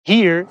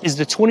Here is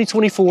the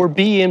 2024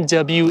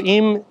 BMW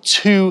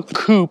M2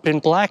 Coupe in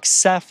black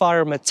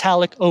sapphire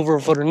metallic over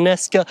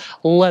Vernesca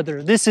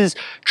leather. This is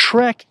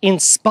Trek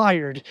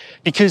inspired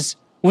because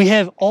we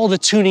have all the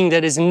tuning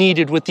that is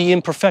needed with the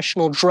M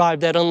Professional drive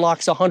that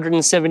unlocks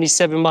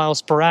 177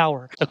 miles per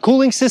hour. The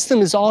cooling system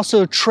is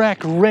also track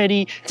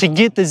ready to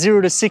get the 0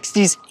 to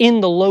 60s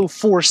in the low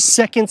 4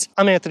 seconds.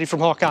 I'm Anthony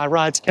from Hawkeye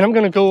Rides, and I'm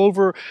going to go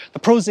over the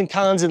pros and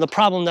cons and the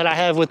problem that I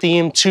have with the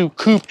M2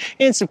 Coupe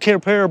and some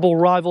comparable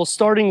rivals,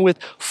 starting with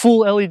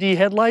full LED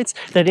headlights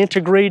that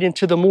integrate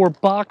into the more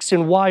boxed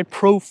and wide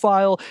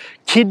profile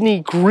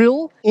kidney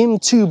grille,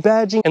 M2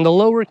 badging, and the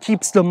lower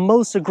keeps the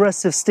most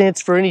aggressive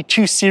stance for any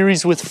 2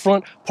 Series with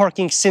front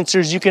parking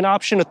sensors. You can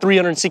option a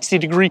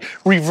 360-degree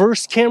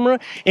reverse camera,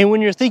 and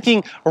when you're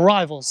thinking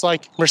rivals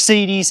like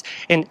Mercedes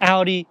and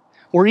Audi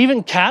or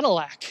even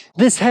Cadillac,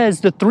 this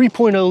has the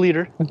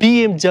 3.0-liter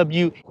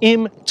BMW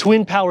M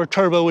twin power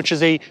turbo, which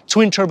is a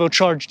twin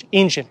turbocharged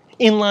engine,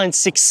 inline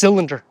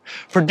 6-cylinder,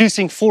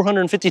 producing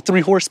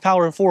 453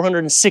 horsepower and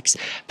 406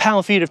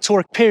 pound-feet of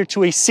torque paired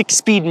to a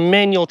 6-speed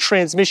manual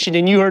transmission.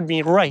 And you heard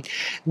me right,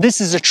 this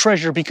is a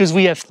treasure because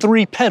we have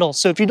 3 pedals.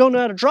 So if you don't know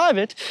how to drive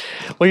it,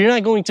 well, you're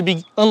not going to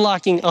be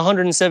unlocking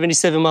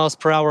 177 miles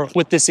per hour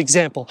with this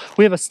example.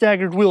 We have a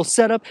staggered wheel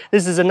setup.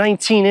 This is a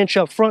 19-inch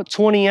up front,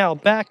 20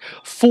 out back,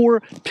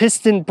 4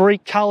 piston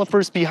brake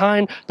calipers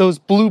behind those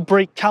blue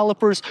brake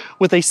calipers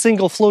with a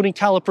single floating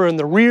caliper in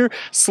the rear,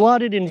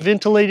 slotted and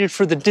ventilated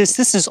for the disc.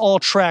 This is all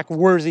track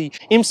worthy.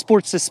 M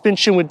Sport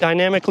suspension with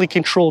dynamically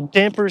controlled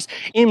dampers,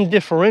 M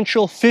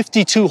differential,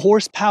 52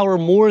 horsepower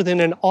more than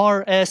an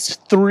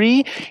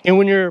RS3. And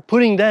when you're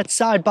putting that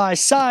side by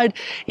side,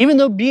 even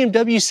though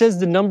BMW says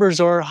the numbers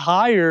are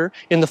higher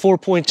in the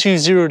 4.2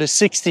 0 to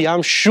 60,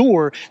 I'm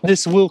sure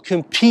this will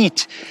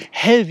compete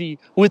heavy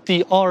with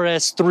the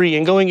RS3.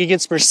 And going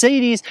against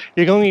Mercedes,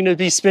 you're going to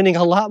be spending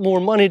a lot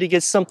more money to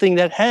get something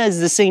that has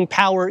the same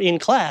power in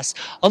class.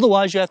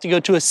 Otherwise, you have to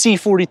go to a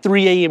C43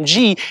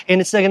 AMG,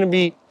 and it's going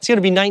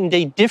to be night and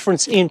day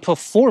difference in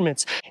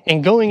performance.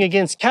 And going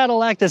against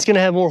Cadillac, that's going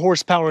to have more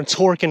horsepower and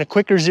torque and a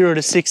quicker 0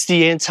 to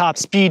 60 and top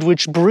speed,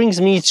 which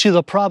brings me to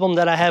the problem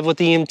that I have with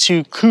the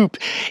M2 Coupe.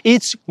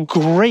 It's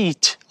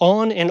great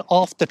on and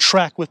off the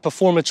track with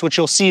performance, which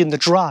you'll see in the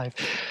drive.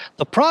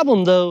 The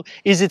problem, though,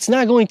 is it's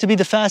not going to be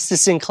the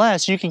fastest in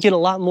class. You can get a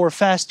lot more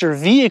faster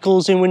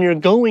vehicles, and when you're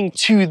going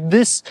to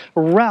this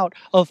route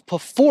of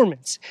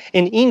performance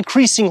and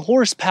increasing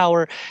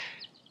horsepower,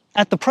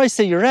 at the price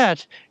that you're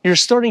at, you're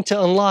starting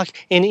to unlock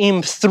an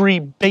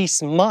M3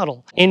 base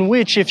model, in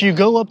which if you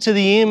go up to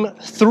the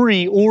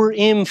M3 or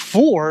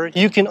M4,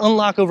 you can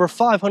unlock over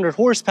 500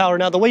 horsepower.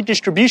 Now, the weight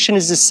distribution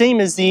is the same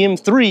as the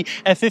M3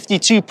 at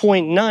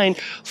 52.9,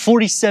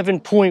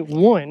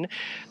 47.1.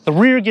 The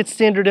rear gets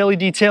standard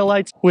LED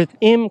taillights with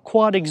M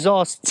quad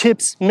exhaust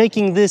tips,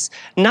 making this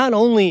not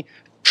only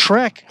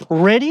track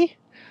ready,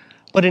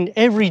 but an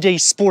everyday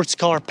sports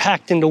car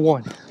packed into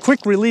one.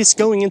 Quick release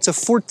going into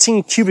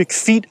 14 cubic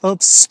feet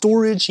of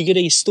storage. You get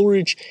a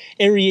storage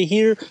area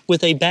here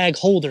with a bag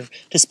holder.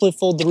 To split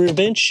fold the rear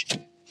bench,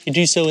 you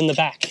do so in the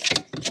back.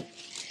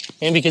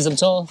 And because I'm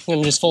tall, I'm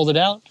gonna just fold it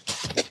out.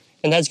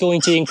 And that's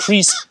going to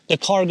increase the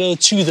cargo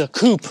to the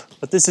coupe.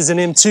 But this is an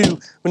M2.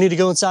 We need to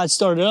go inside,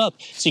 start it up,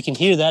 so you can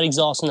hear that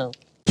exhaust note.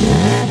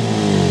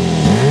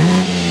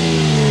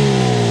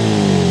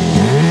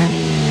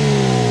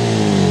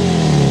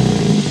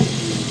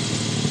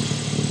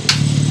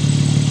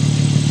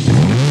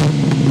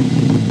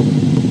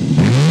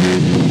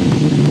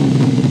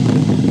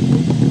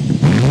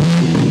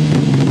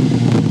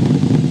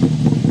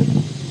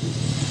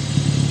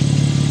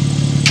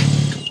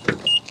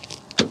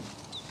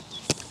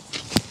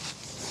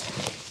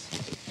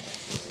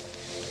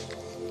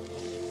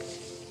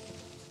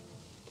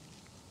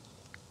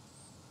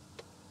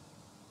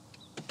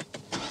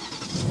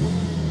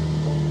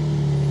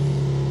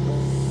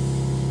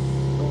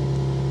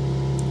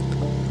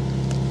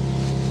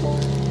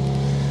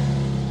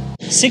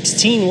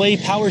 16-way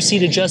power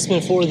seat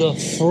adjustment for the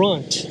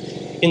front.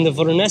 In the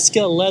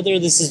Vernesca leather,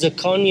 this is the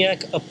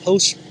cognac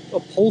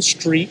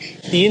upholstery.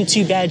 The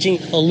M2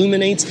 badging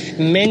illuminates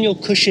manual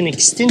cushion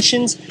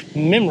extensions,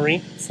 memory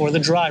for the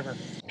driver.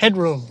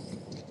 Headroom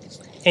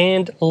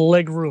and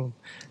leg room.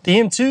 The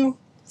M2,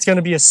 it's going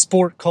to be a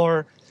sport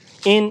car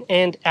in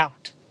and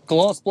out.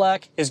 Gloss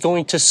black is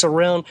going to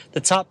surround the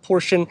top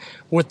portion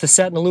with the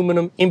satin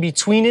aluminum in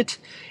between it,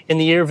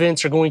 and the air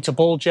vents are going to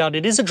bulge out.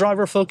 It is a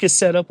driver-focused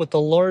setup with a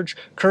large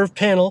curved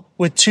panel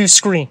with 2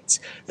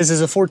 screens. This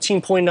is a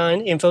 14.9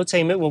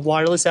 infotainment with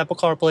wireless Apple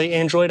CarPlay,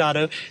 Android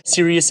Auto,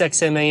 Sirius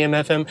XM, AM,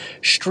 FM,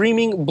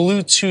 streaming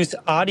Bluetooth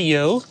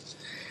audio.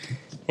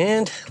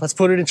 And let's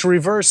put it into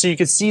reverse so you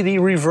can see the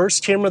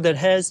reverse camera that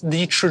has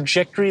the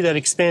trajectory that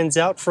expands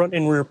out, front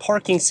and rear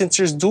parking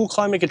sensors. Dual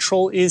climate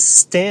control is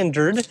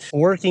standard.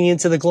 Working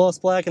into the gloss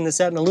black and the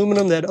satin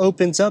aluminum that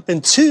opens up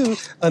into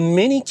a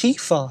mini key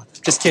fob.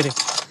 Just kidding.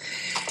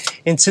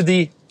 Into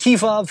the key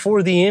fob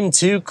for the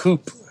M2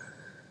 Coupe.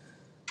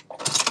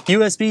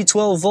 USB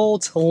 12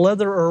 volt,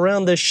 leather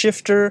around the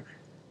shifter,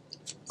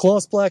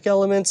 Gloss black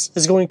elements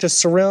is going to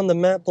surround the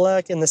matte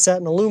black and the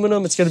satin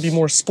aluminum. It's going to be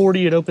more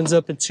sporty. It opens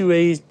up into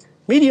a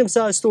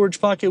medium-sized storage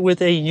pocket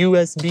with a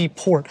USB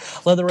port.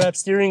 Leather wrap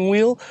steering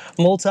wheel,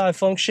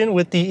 multi-function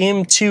with the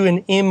M2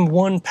 and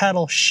M1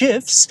 paddle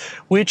shifts,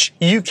 which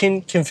you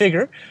can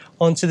configure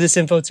onto this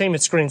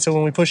infotainment screen. So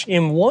when we push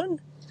M1,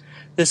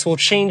 this will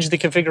change the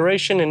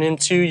configuration, and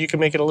M2 you can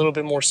make it a little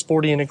bit more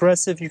sporty and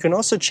aggressive. You can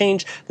also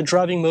change the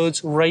driving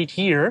modes right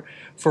here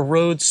for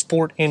road,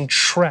 sport, and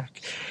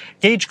track.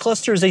 Gauge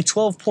cluster is a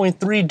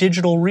 12.3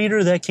 digital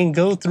reader that can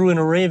go through an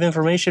array of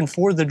information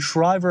for the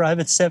driver. I have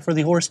it set for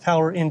the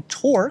horsepower and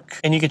torque,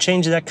 and you can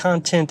change that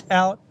content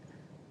out,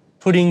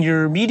 putting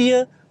your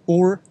media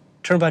or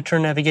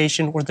turn-by-turn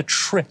navigation or the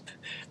trip.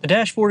 The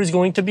dashboard is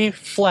going to be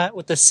flat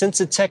with the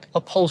Sensitech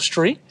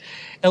upholstery.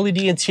 LED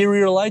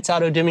interior lights,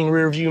 auto-dimming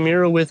rear view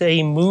mirror with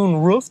a moon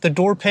roof. The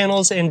door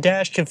panels and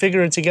dash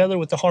configured together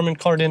with the Harman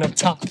Kardon up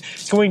top.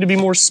 It's going to be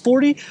more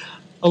sporty.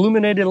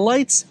 Illuminated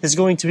lights is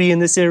going to be in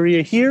this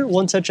area here.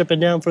 One touch up and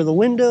down for the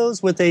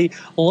windows with a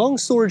long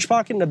storage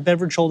pocket and a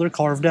beverage holder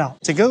carved out.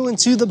 To go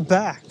into the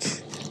back,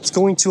 it's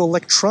going to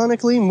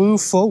electronically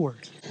move forward.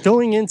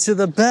 Going into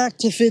the back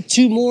to fit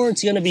two more,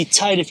 it's going to be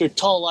tight if you're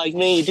tall like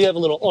me. You do have a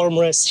little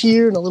armrest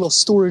here and a little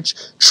storage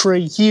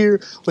tray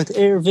here with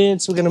air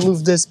vents. We're going to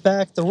move this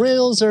back. The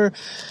rails are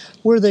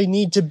where they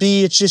need to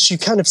be. It's just you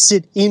kind of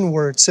sit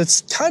inward. So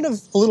it's kind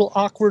of a little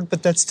awkward,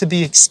 but that's to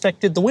be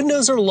expected. The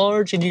windows are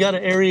large and you got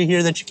an area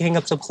here that you can hang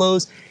up some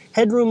clothes.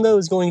 Headroom though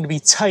is going to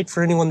be tight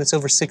for anyone that's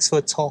over 6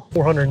 foot tall.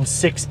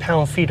 406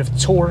 pound-feet of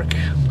torque.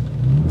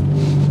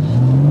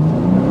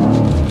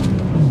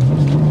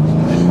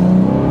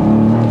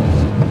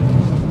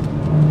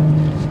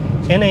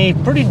 And a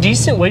pretty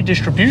decent weight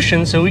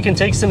distribution, so we can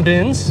take some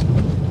bins.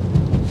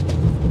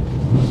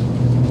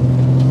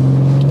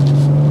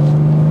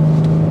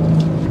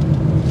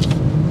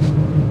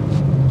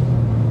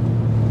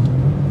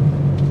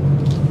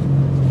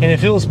 And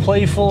it feels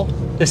playful.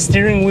 The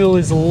steering wheel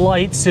is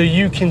light, so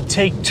you can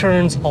take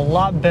turns a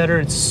lot better.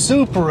 It's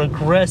super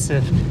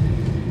aggressive.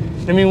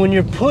 I mean, when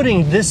you're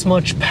putting this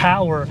much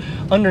power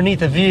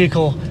underneath a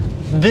vehicle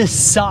this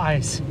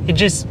size, it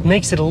just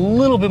makes it a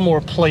little bit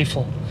more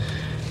playful.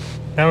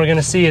 Now we're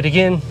gonna see it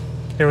again.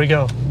 Here we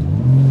go.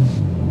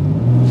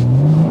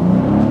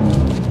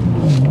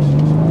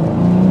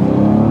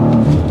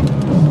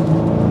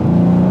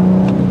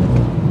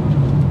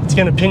 It's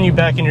gonna pin you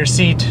back in your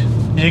seat.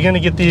 You're gonna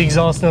get the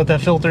exhaust note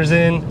that filters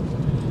in.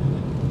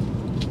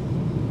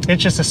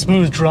 It's just a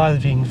smooth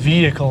driving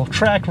vehicle.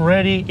 Track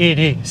ready, it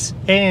is.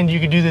 And you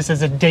can do this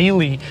as a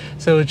daily,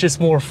 so it's just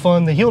more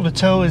fun. The heel to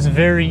toe is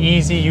very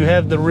easy. You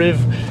have the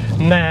Riv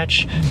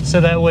match, so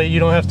that way you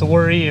don't have to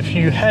worry. If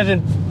you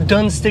haven't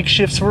done stick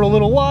shifts for a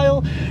little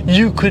while,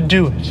 you could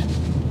do it.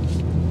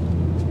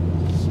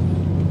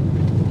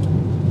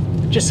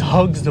 It just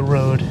hugs the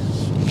road.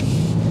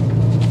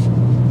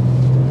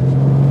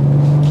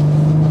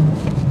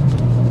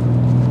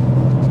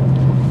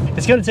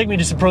 It's going to take me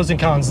to some pros and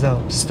cons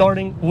though.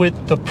 Starting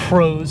with the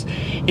pros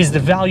is the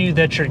value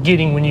that you're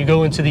getting when you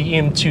go into the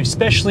M2,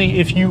 especially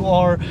if you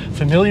are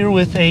familiar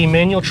with a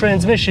manual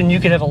transmission. You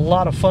could have a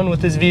lot of fun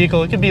with this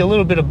vehicle. It could be a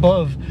little bit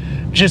above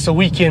just a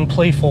weekend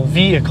playful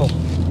vehicle.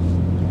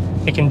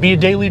 It can be a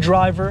daily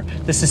driver.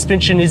 The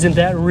suspension isn't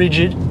that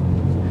rigid.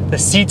 The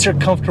seats are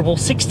comfortable.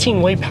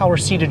 16-way power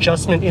seat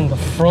adjustment in the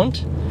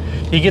front.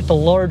 You get the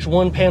large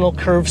one-panel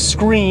curved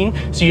screen,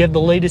 so you have the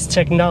latest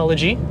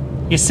technology.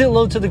 You sit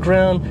low to the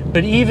ground,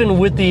 but even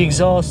with the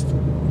exhaust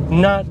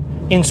not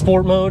in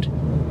sport mode,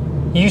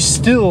 you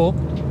still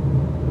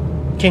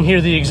can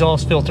hear the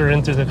exhaust filter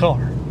in through the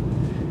car.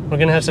 We're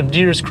gonna have some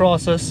deers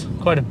cross us,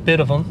 quite a bit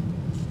of them.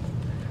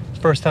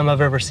 First time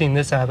I've ever seen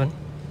this happen.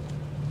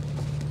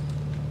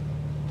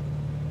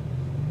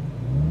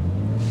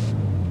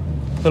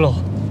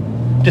 Little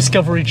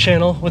Discovery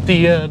Channel with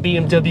the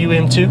BMW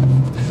M2.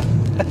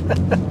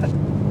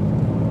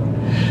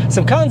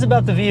 Some cons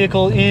about the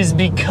vehicle is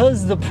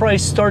because the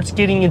price starts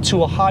getting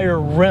into a higher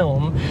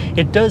realm,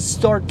 it does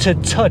start to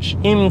touch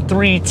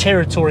M3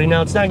 territory.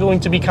 Now, it's not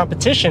going to be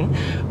competition,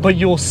 but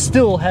you'll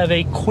still have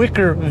a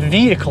quicker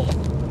vehicle.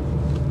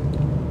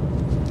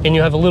 And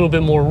you have a little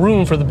bit more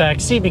room for the back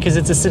seat because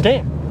it's a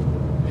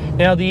sedan.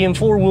 Now, the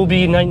M4 will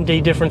be night and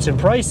day difference in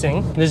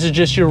pricing. This is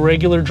just your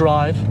regular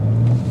drive,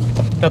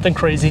 nothing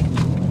crazy.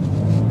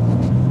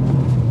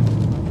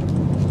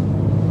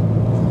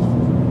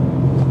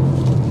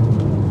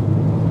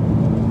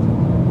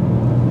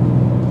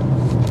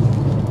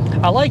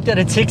 I like that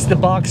it ticks the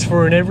box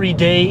for an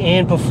everyday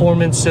and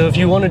performance, so if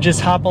you want to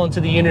just hop onto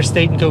the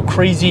interstate and go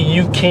crazy,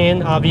 you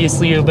can.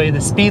 Obviously obey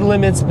the speed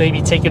limits,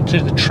 maybe take it to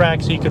the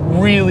track so you could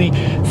really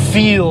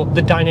feel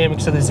the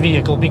dynamics of this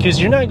vehicle, because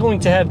you're not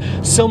going to have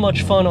so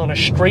much fun on a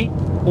straight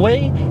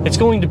way. It's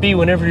going to be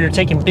whenever you're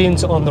taking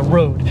bends on the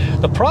road.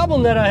 The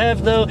problem that I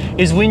have though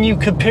is when you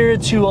compare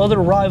it to other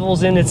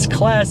rivals in its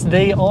class,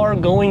 they are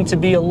going to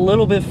be a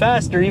little bit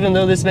faster, even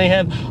though this may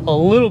have a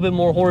little bit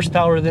more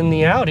horsepower than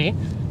the Audi.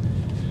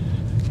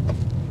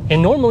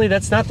 And normally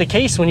that's not the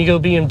case when you go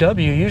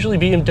BMW. Usually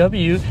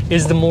BMW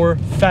is the more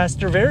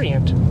faster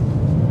variant.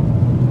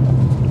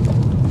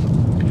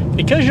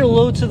 Because you're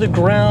low to the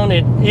ground,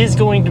 it is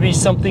going to be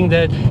something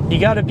that you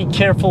got to be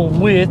careful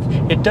with.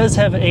 It does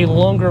have a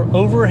longer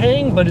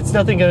overhang, but it's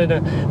nothing going to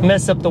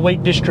mess up the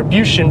weight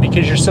distribution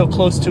because you're so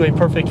close to a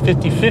perfect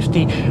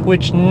 50-50,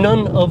 which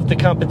none of the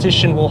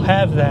competition will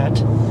have that.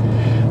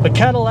 But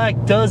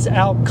Cadillac does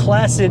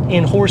outclass it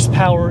in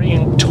horsepower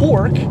and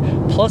torque,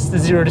 plus the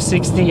 0 to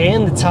 60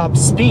 and the top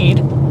speed.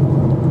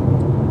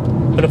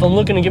 But if I'm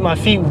looking to get my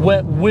feet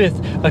wet with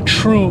a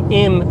true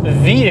M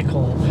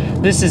vehicle,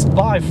 this is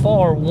by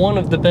far one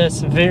of the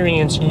best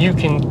variants you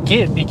can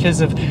get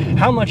because of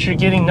how much you're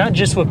getting, not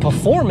just with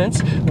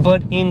performance,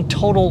 but in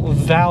total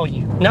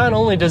value. Not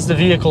only does the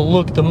vehicle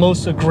look the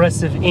most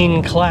aggressive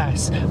in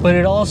class, but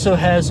it also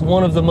has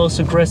one of the most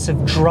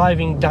aggressive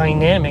driving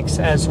dynamics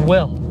as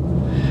well.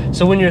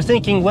 So when you're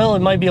thinking, well, it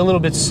might be a little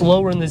bit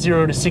slower in the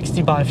 0 to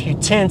 60 by a few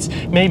tenths,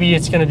 maybe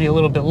it's going to be a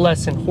little bit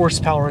less in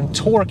horsepower and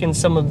torque in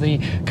some of the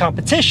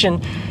competition,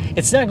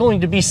 it's not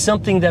going to be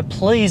something that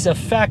plays a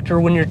factor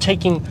when you're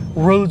taking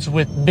roads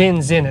with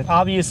bends in it.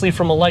 Obviously,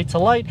 from a light to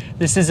light,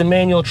 this is a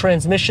manual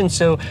transmission,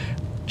 so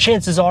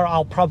chances are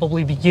I'll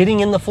probably be getting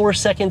in the 4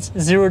 seconds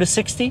 0 to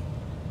 60.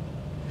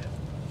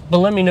 But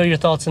let me know your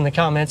thoughts in the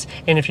comments,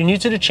 and if you're new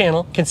to the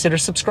channel, consider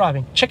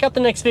subscribing. Check out the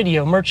next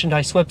video,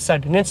 merchandise,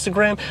 website, and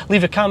Instagram.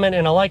 Leave a comment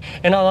and a like,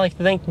 and I'd like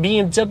to thank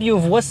BMW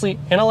of Wesley,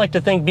 and I'd like to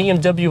thank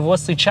BMW of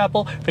Wesley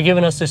Chapel for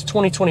giving us this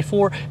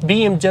 2024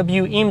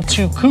 BMW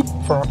M2 Coupe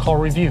for our car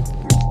review.